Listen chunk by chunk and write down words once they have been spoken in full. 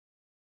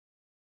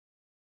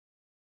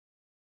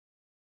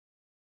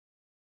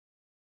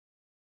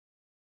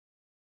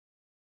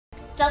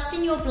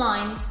Dusting your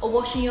blinds or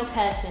washing your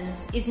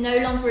curtains is no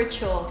longer a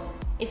chore,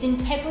 as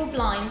Integral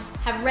Blinds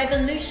have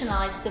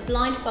revolutionised the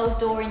blindfold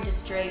door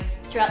industry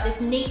throughout this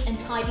neat and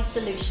tidy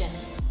solution.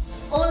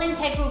 All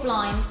Integral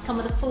Blinds come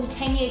with a full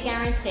 10-year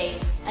guarantee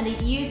and are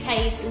the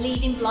UK's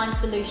leading blind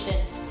solution.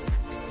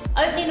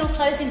 Opening or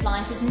closing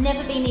blinds has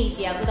never been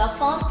easier with our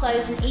fast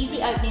close and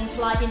easy opening and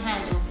sliding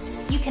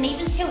handles. You can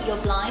even tilt your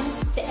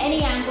blinds to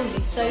any angle you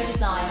so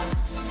desire.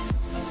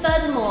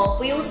 Furthermore,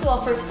 we also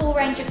offer a full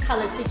range of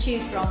colours to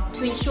choose from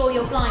to ensure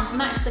your blinds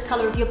match the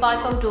colour of your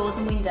bifold doors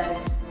and windows.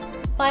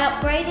 By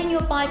upgrading your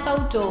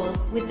bifold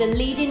doors with the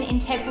leading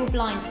Integral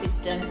Blind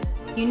system,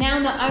 you now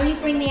not only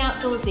bring the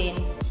outdoors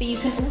in, but you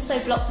can also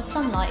block the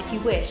sunlight if you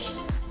wish.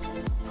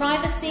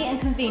 Privacy and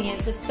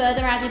convenience have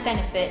further added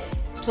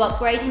benefits to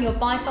upgrading your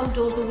bifold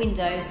doors or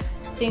windows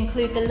to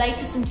include the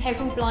latest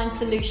Integral Blind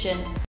solution